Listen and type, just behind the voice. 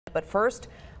But first,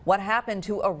 what happened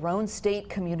to a Roane State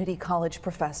Community College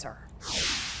professor?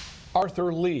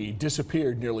 Arthur Lee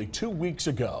disappeared nearly 2 weeks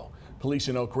ago. Police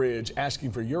in Oak Ridge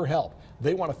asking for your help.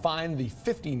 They want to find the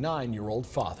 59-year-old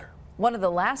father. One of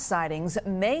the last sightings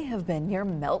may have been near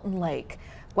Melton Lake.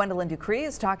 Gwendolyn Ducree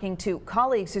is talking to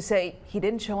colleagues who say he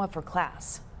didn't show up for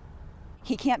class.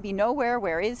 He can't be nowhere.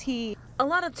 Where is he? A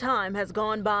lot of time has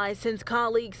gone by since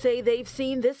colleagues say they've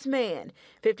seen this man,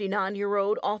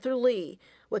 59-year-old Arthur Lee.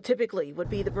 What typically would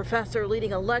be the professor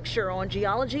leading a lecture on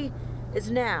geology is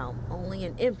now only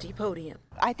an empty podium.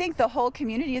 I think the whole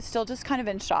community is still just kind of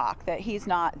in shock that he's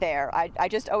not there. I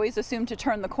just always assumed to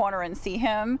turn the corner and see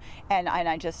him, and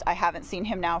I haven't seen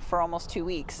him now for almost 2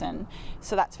 weeks, and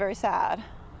so that's very sad.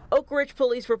 Oak Ridge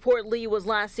police report Lee was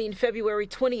last seen February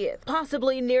 20th,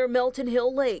 possibly near Melton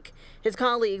Lake. His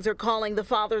colleagues are calling the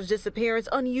father's disappearance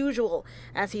unusual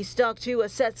as he stuck to a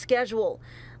set schedule.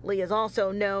 Lee is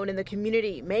also known in the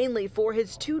community mainly for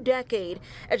his 2-decade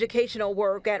educational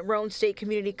work at Roane State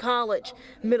Community College,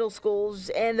 middle schools,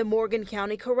 and the Morgan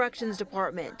County Corrections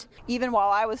Department. Even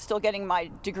while I was still getting my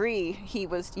degree, he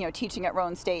was, teaching at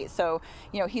Roane State. So,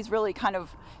 he's really kind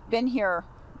of been here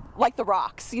like the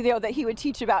rocks, that he would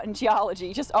teach about in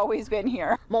geology, just always been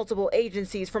here. Multiple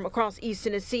agencies from across East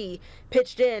Tennessee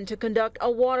pitched in to conduct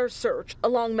a water search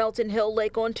along Melton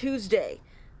Lake on Tuesday.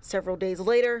 Several days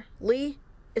later, Lee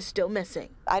is still missing.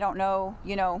 I don't know,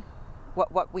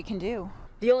 what we can do.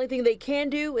 The only thing they can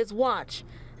do is watch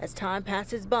as time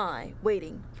passes by,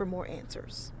 waiting for more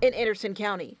answers. In Anderson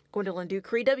County, Gwendolyn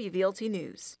Ducree, WVLT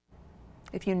News.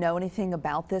 If you know anything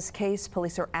about this case,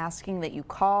 police are asking that you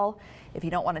call. If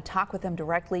you don't want to talk with them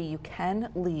directly, you can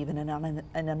leave an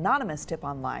anonymous tip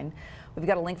online. We've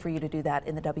got a link for you to do that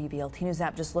in the WVLT News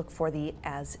app. Just look for the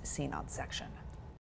As Seen On section.